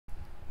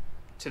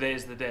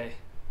today's the day.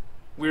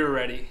 We're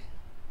ready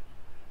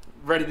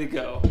to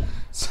go.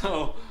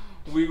 So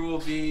we will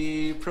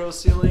be pro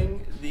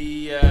sealing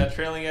the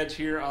trailing edge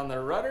here on the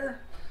rudder.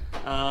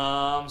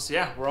 So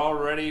yeah, we're all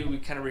ready. We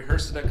kind of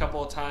rehearsed it a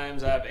couple of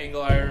times. I have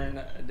angle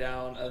iron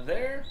down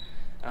there.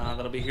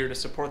 That'll be here to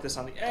support this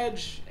on the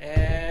edge.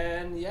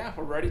 And yeah,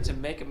 we're ready to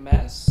make a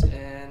mess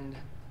and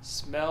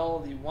smell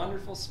the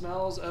wonderful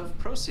smells of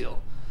Pro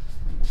Seal.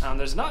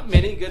 There's not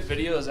many good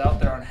videos out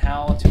there on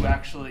how to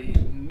actually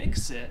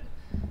mix it,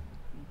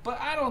 but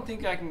I don't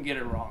think I can get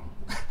it wrong.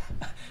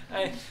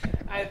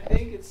 I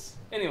think it's,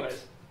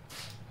 anyways,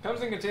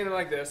 comes in a container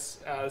like this.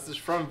 This is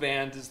from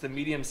Vans. It's the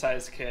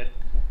medium-sized kit,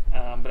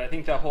 but I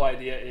think the whole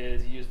idea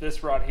is you use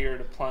this rod here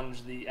to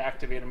plunge the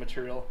activator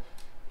material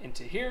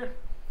into here,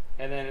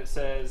 and then it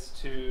says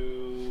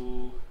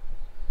to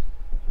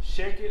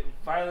shake it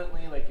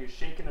violently like you're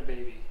shaking a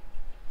baby.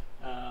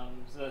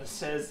 So it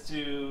says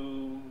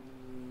to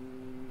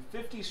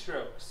 50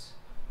 strokes.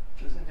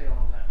 This is going to take a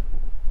long time.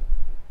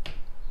 It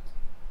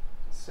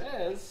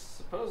says,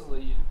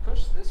 supposedly, you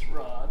push this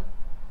rod.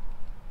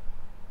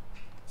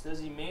 It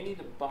says you may need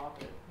to bop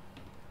it.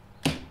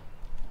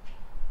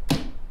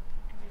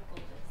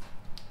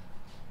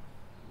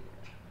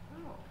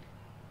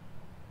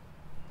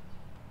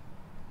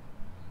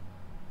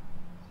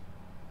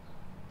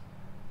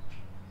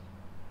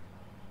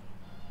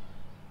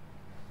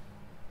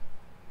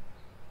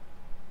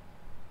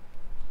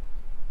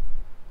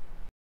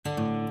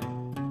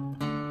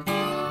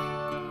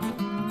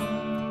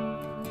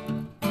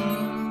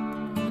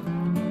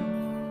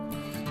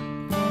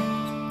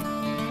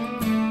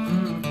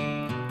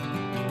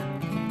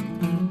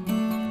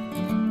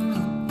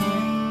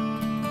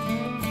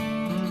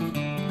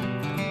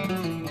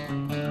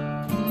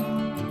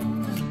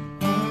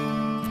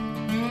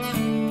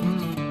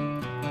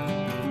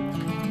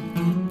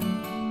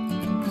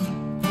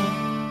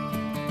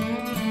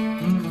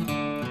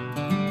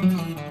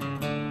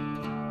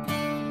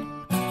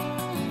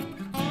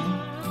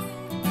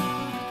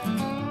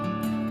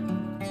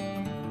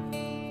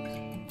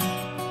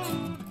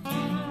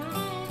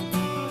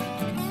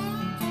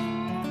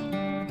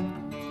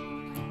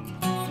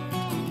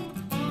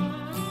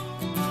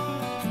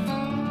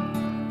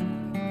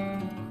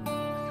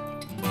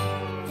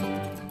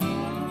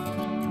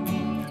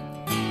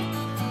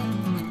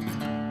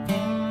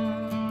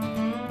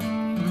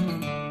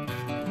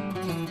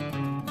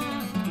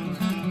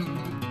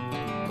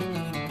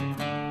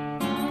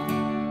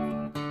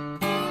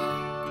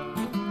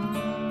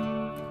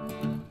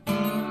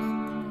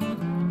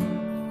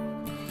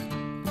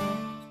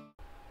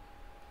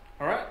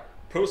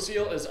 Pro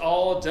Seal is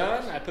all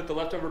done. I put the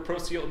leftover Pro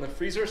Seal in the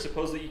freezer.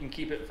 Supposedly you can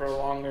keep it for a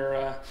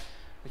longer,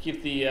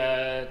 keep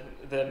the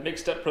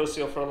mixed up Pro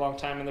Seal for a long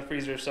time in the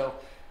freezer. So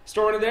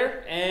storing it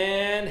there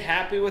and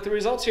happy with the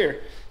results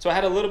here. So I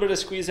had a little bit of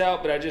squeeze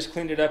out, but I just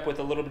cleaned it up with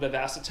a little bit of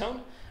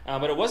acetone.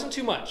 But it wasn't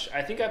too much.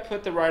 I think I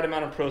put the right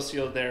amount of Pro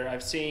Seal there.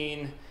 I've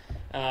seen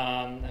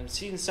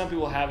some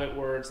people have it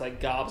where it's like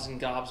gobs and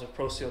gobs of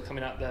Pro Seal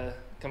coming out the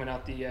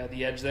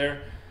edge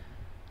there.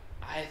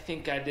 I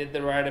think I did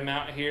the right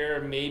amount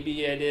here.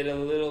 Maybe I did a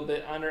little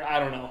bit under. I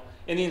don't know.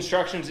 In the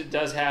instructions, it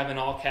does have in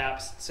all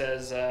caps. It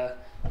says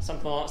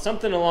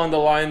something along the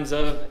lines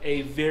of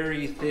a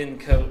very thin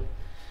coat,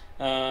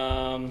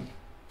 or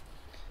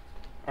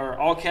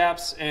all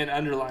caps and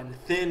underline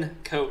thin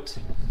coat.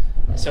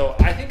 So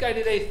I think I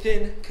did a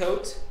thin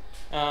coat,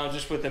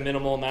 just with the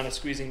minimal amount of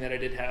squeezing that I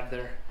did have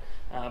there.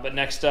 But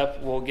next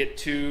up, we'll get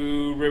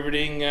to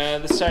riveting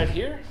this side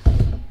here.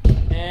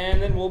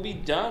 And then we'll be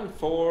done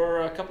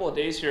for a couple of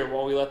days here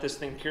while we let this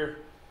thing cure.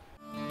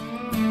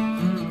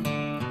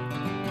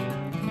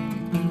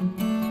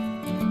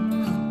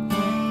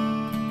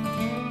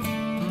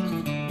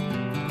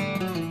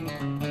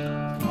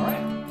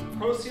 Alright,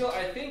 Pro Seal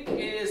I think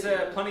is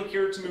plenty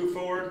cured to move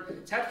forward.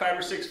 It's had 5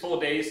 or 6 full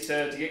days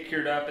to get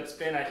cured up. It's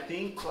been, I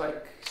think,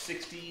 like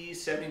 60,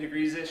 70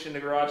 degrees-ish in the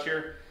garage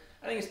here.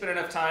 I think it's been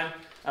enough time.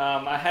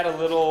 I had a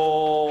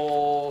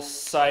little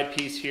side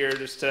piece here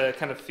just to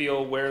kind of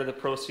feel where the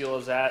Pro Seal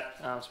is at,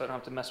 so I don't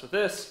have to mess with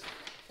this.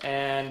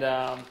 And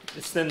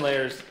its thin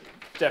layer is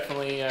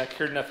definitely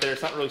cured enough there.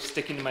 It's not really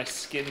sticking to my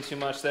skin too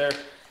much there.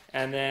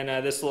 And then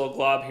this little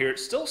glob here,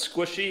 it's still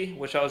squishy,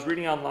 which I was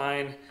reading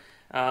online.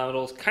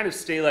 It'll kind of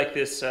stay like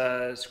this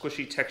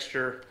squishy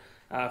texture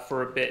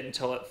for a bit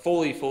until it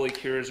fully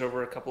cures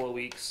over a couple of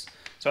weeks.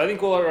 So I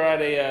think we're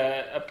at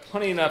a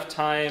plenty enough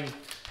time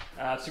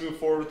to move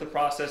forward with the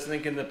process. I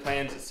think in the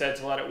plans it said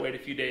to let it wait a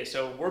few days.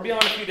 So we're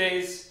beyond a few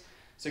days.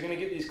 So I'm going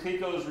to get these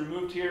clecos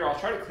removed here. I'll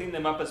try to clean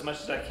them up as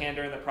much as I can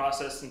during the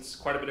process since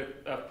quite a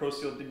bit of Pro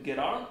Seal did get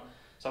on.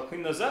 So I'll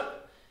clean those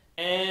up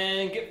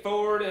and get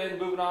forward and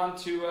moving on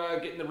to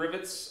getting the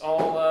rivets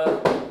all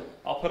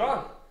put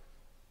on.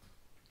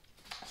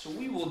 So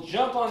we will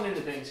jump on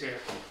into things here.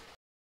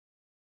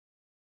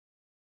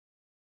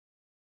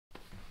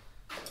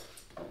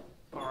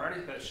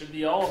 Alrighty, that should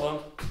be all of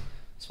them.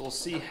 So we'll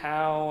see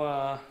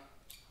how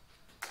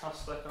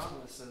stuck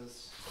on this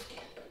is.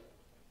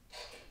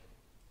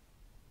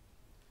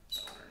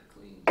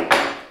 Already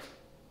clean.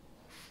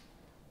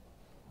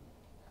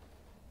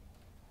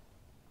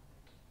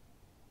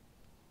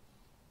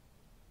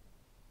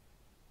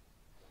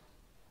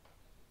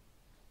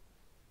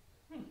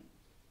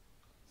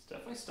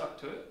 definitely stuck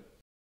to it.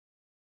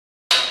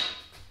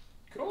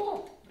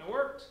 Cool, it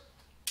worked.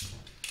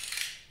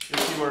 You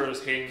see where it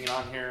was hanging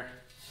on here.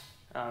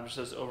 Just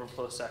those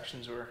overflow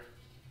sections were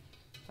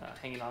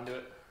hanging onto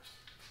it.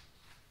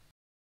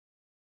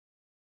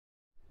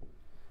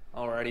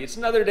 Alrighty, it's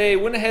another day.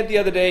 Went ahead the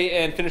other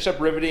day and finished up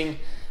riveting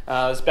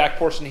this back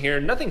portion here.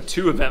 Nothing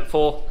too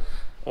eventful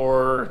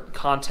or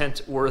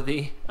content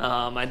worthy.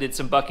 I did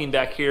some bucking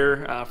back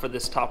here for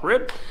this top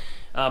rib,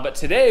 but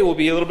today will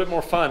be a little bit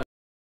more fun.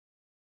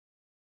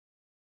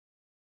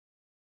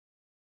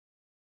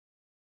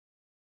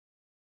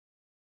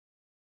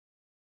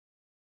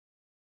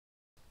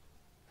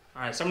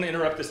 All right, so I'm gonna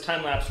interrupt this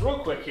time lapse real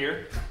quick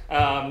here.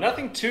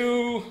 Nothing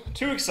too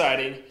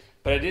exciting,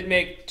 but I did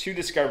make two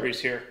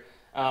discoveries here.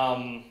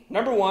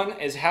 Number one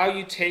is how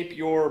you tape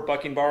your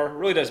bucking bar. It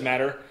really does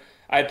matter.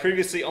 I had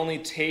previously only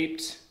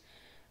taped,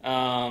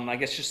 I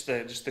guess just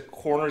the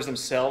corners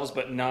themselves,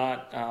 but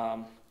not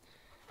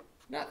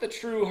the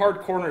true hard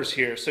corners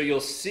here. So you'll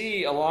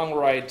see along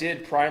where I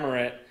did primer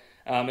it,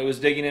 it was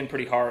digging in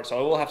pretty hard. So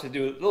I will have to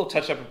do a little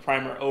touch up of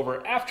primer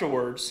over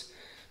afterwards.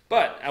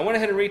 But I went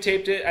ahead and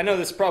retaped it. I know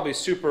this is probably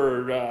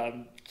super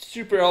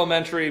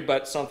elementary,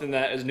 but something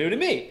that is new to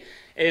me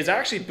is I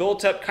actually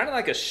built up kind of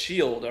like a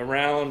shield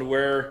around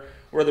where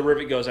the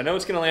rivet goes. I know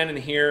it's going to land in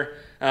here,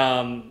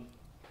 and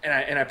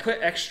I put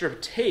extra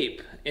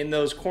tape in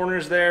those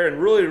corners there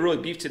and really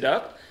beefed it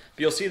up.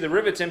 But you'll see the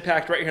rivets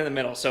impact right here in the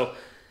middle. So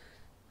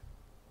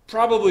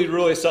probably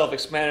really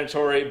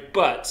self-explanatory,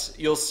 but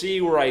you'll see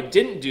where I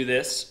didn't do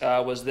this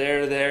was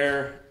there, and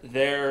there.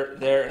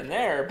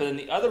 But in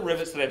the other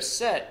rivets that I've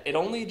set, it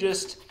only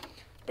just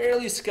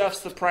barely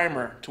scuffs the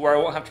primer to where I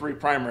won't have to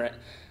reprimer it.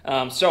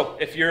 So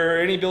if you're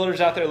any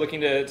builders out there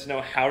looking to know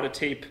how to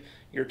tape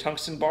your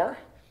tungsten bar,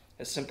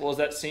 as simple as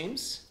that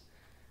seems,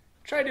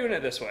 try doing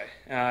it this way.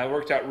 It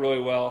worked out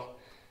really well.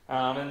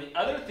 And the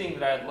other thing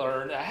that I had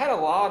learned, I had a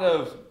lot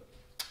of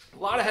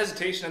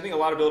hesitation. I think a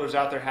lot of builders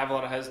out there have a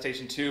lot of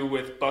hesitation too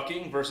with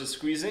bucking versus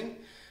squeezing,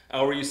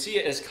 where you see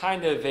it as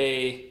kind of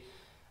a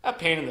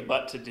pain in the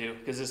butt to do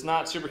because it's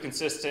not super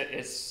consistent.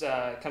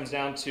 It comes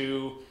down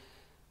to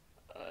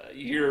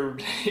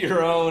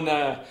your own,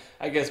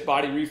 I guess,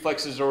 body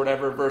reflexes or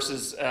whatever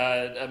versus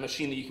a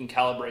machine that you can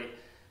calibrate.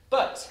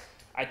 But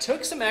I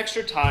took some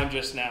extra time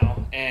just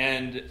now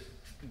and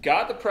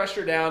got the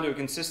pressure down to a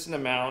consistent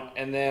amount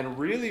and then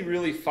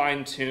really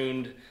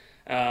fine-tuned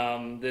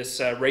this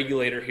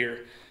regulator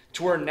here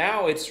to where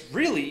now it's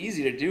really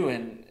easy to do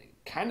and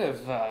kind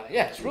of,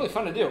 yeah, it's really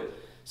fun to do.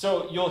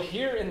 So you'll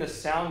hear in the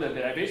sound of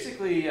it, I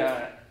basically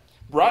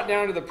brought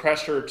down to the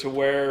pressure to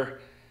where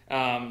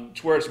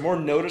it's more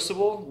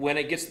noticeable when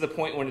it gets to the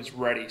point when it's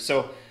ready.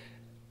 So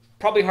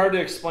probably hard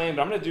to explain,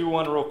 but I'm gonna do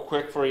one real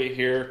quick for you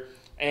here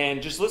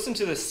and just listen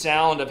to the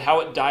sound of how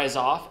it dies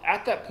off.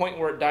 At that point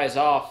where it dies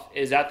off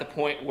is at the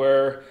point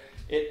where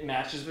it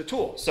matches the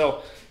tool.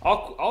 So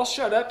I'll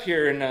shut up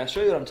here and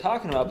show you what I'm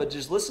talking about, but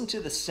just listen to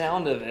the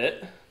sound of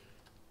it.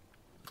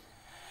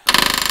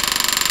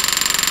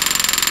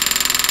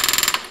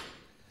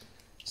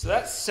 So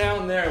that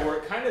sound there where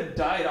it kind of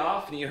died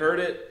off and you heard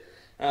it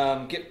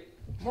get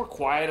more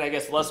quiet, I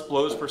guess, less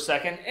blows per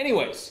second.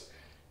 Anyways,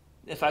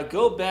 if I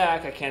go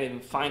back, I can't even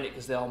find it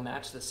because they all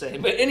match the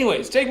same. But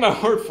anyways, take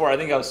my word for it. I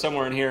think I was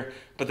somewhere in here,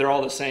 but they're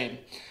all the same.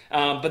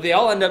 But they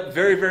all end up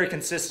very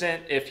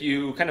consistent if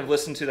you kind of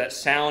listen to that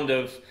sound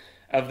of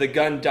the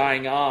gun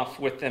dying off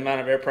with the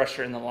amount of air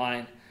pressure in the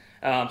line.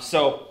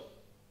 So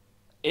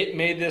it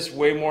made this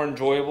way more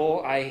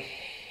enjoyable. I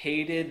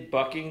hated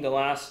bucking the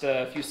last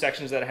few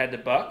sections that I had to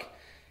buck.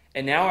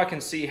 And now I can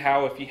see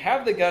how if you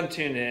have the gun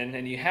tuned in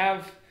and you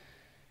have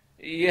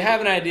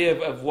an idea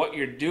of what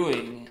you're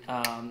doing,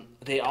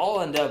 they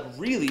all end up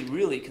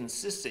really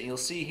consistent. You'll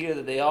see here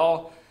that they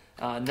all,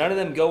 none of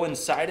them go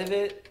inside of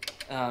it.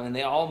 And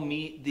they all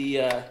meet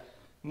the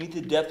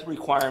depth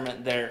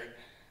requirement there.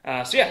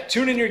 So yeah,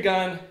 tune in your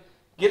gun,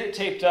 get it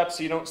taped up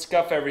so you don't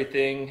scuff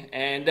everything.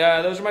 And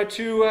those are my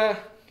two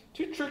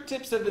trick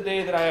tips of the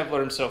day that I have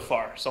learned so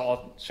far. So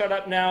I'll shut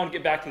up now and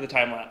get back to the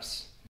time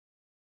lapse.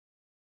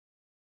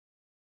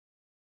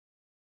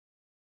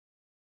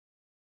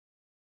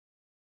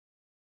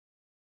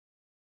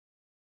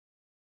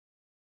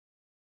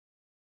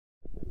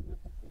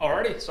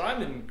 Alrighty, so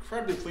I'm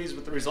incredibly pleased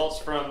with the results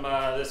from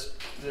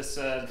this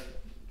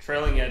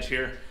trailing edge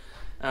here.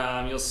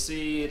 You'll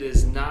see it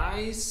is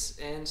nice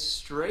and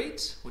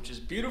straight, which is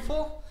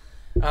beautiful.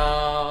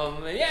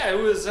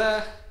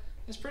 Yeah,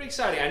 it's pretty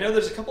exciting. I know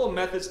there's a couple of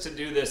methods to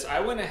do this. I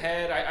went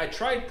ahead, I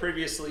tried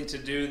previously to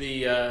do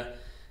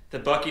the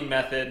bucking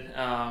method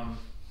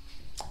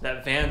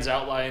that Vans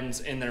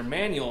outlines in their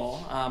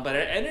manual, but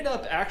I ended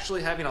up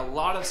actually having a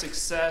lot of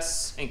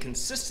success and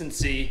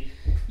consistency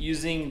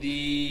using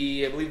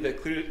I believe the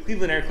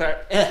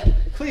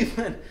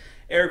Cleveland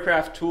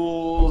Aircraft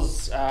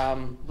Tools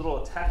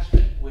little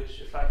attachment, which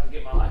if I can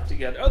get my life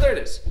together, oh, there it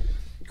is.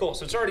 Cool,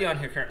 so it's already on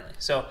here currently.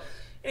 So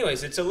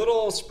anyways, it's a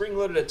little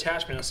spring-loaded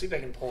attachment. Let's see if I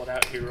can pull it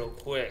out here real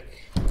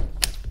quick.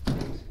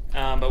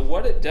 But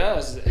what it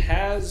does is it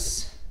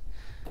has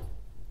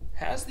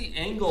has the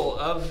angle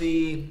of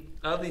the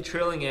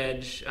trailing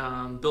edge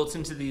built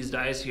into these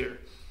dies here.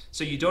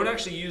 So you don't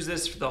actually use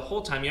this for the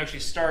whole time. You actually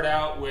start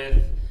out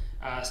with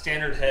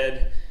standard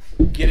head,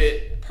 get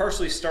it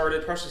partially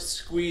started, partially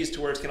squeezed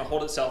to where it's going to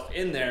hold itself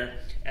in there,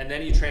 and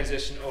then you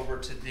transition over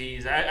to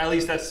these. At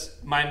least that's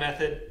my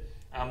method.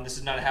 This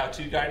is not a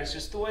how-to guide, it's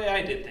just the way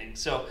I did things.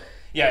 So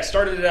yeah, I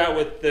started it out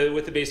with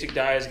the basic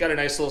dies, got a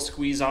nice little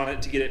squeeze on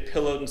it to get it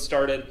pillowed and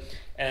started,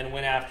 and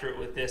went after it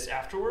with this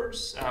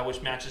afterwards,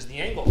 which matches the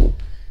angle.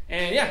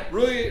 And yeah,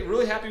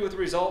 really happy with the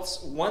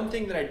results. One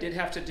thing that I did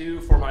have to do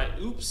for my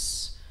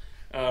oops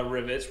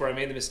rivets, where I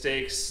made the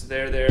mistakes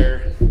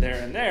there,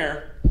 and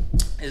there,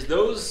 is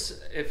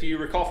those, if you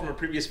recall from a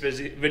previous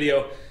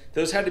video,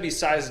 those had to be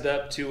sized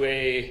up to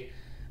a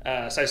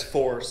size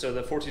 4, so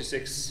the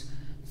 426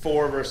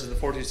 4 versus the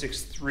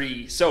 426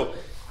 3. So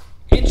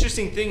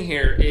interesting thing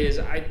here is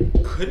I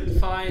couldn't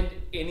find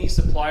any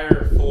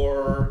supplier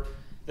for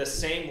the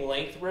same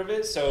length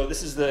rivet. So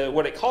this is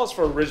what it calls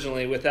for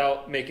originally,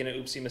 without making an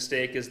oopsie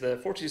mistake, is the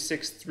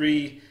 426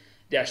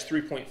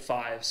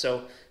 3-3.5.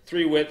 So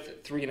 3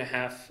 width,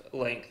 3.5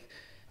 length.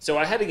 So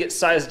I had to get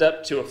sized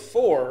up to a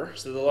 4,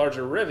 so the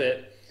larger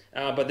rivet,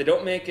 but they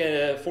don't make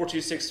a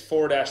 426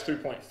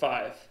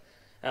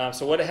 4-3.5.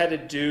 So what I had to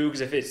do,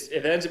 because if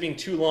it ends up being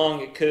too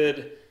long, it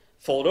could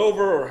fold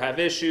over or have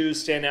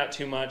issues, stand out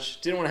too much.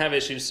 Didn't want to have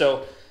issues,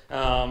 so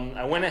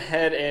I went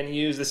ahead and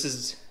used, this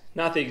is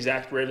not the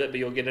exact rivet, but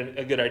you'll get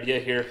a good idea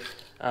here.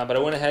 But I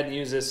went ahead and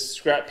used this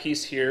scrap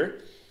piece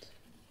here,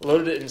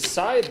 loaded it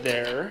inside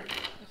there.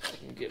 If I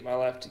can get my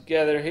life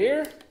together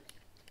here.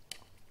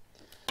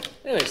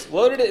 Anyways,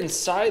 loaded it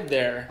inside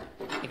there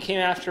and came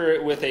after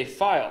it with a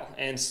file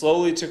and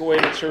slowly took away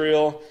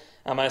material.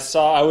 I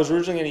was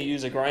originally going to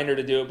use a grinder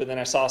to do it, but then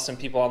I saw some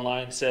people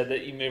online said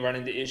that you may run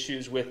into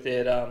issues with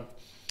it,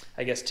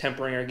 I guess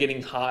tempering or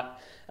getting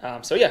hot.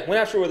 So yeah, went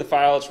after it with a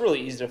file. It's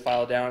really easy to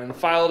file down, and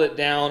filed it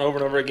down over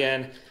and over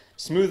again,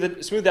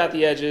 smoothed out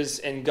the edges,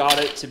 and got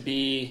it to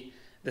be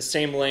the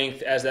same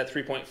length as that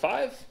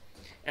 3.5.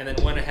 And then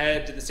went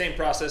ahead, did the same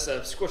process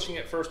of squishing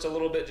it first a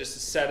little bit just to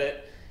set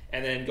it,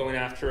 and then going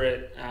after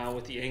it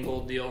with the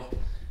angled deal.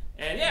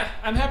 And yeah,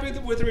 I'm happy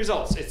with the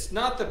results. It's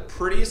not the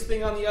prettiest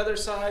thing on the other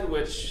side,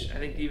 which I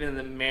think even in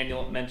the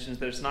manual it mentions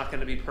that it's not going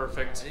to be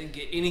perfect. I didn't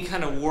get any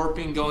kind of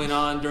warping going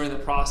on during the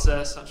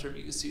process. Not sure if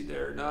you can see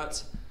there or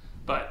not,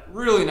 but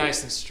really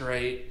nice and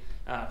straight.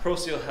 Pro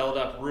Seal held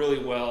up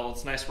really well.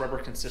 It's nice rubber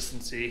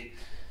consistency.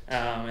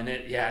 And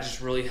it, yeah,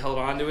 just really held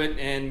on to it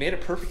and made a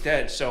perfect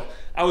edge. So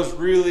I was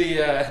really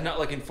not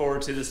looking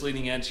forward to this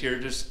leading edge here,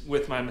 just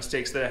with my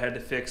mistakes that I had to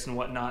fix and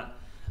whatnot.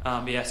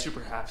 But yeah,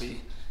 super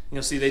happy.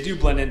 You'll see they do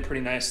blend in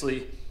pretty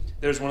nicely.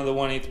 There's one of the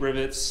 1/8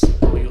 rivets.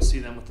 You'll see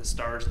them with the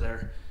stars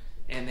there,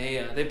 and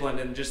they blend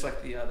in just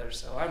like the others.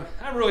 So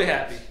I'm really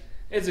happy.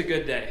 It's a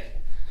good day.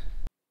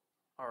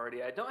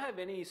 Alrighty, I don't have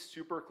any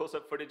super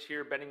close-up footage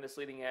here bending this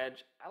leading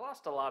edge. I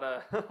lost a lot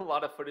of a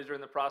lot of footage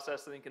during the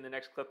process. I think in the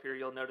next clip here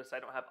you'll notice I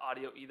don't have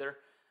audio either.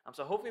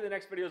 So hopefully the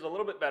next video is a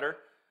little bit better.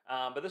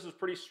 But this was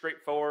pretty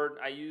straightforward.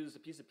 I used a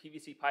piece of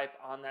PVC pipe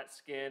on that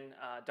skin,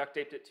 duct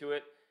taped it to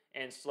it,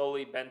 and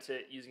slowly bent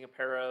it using a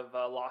pair of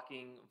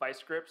locking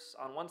vice grips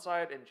on one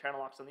side and channel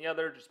locks on the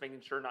other, just making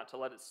sure not to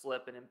let it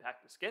slip and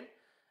impact the skin,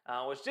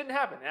 which didn't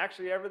happen.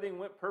 Actually, everything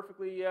went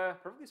perfectly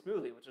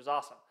smoothly, which was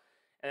awesome.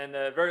 And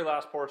the very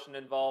last portion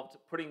involved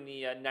putting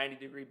the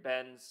 90-degree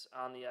bends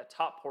on the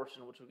top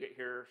portion, which we'll get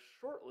here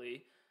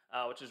shortly,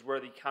 which is where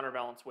the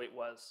counterbalance weight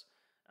was.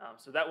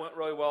 So that went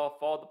really well.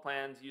 Followed the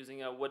plans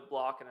using a wood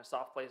block and a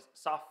soft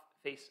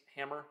face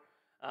hammer,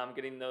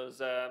 getting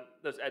those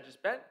edges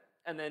bent.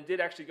 And then did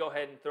actually go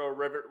ahead and throw a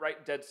rivet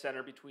right dead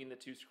center between the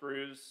two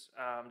screws,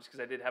 just because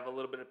I did have a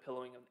little bit of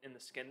pillowing in the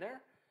skin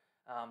there.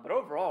 But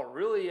overall,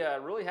 really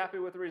happy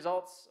with the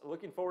results.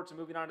 Looking forward to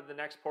moving on to the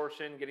next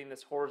portion, getting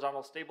this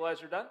horizontal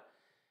stabilizer done.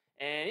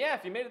 And yeah,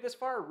 if you made it this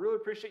far, really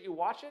appreciate you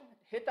watching.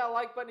 Hit that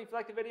like button if you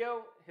liked the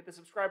video. Hit the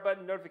subscribe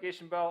button,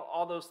 notification bell,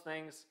 all those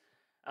things.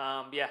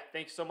 Yeah,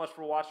 thanks so much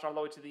for watching all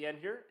the way to the end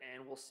here,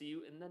 and we'll see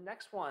you in the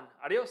next one.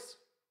 Adios.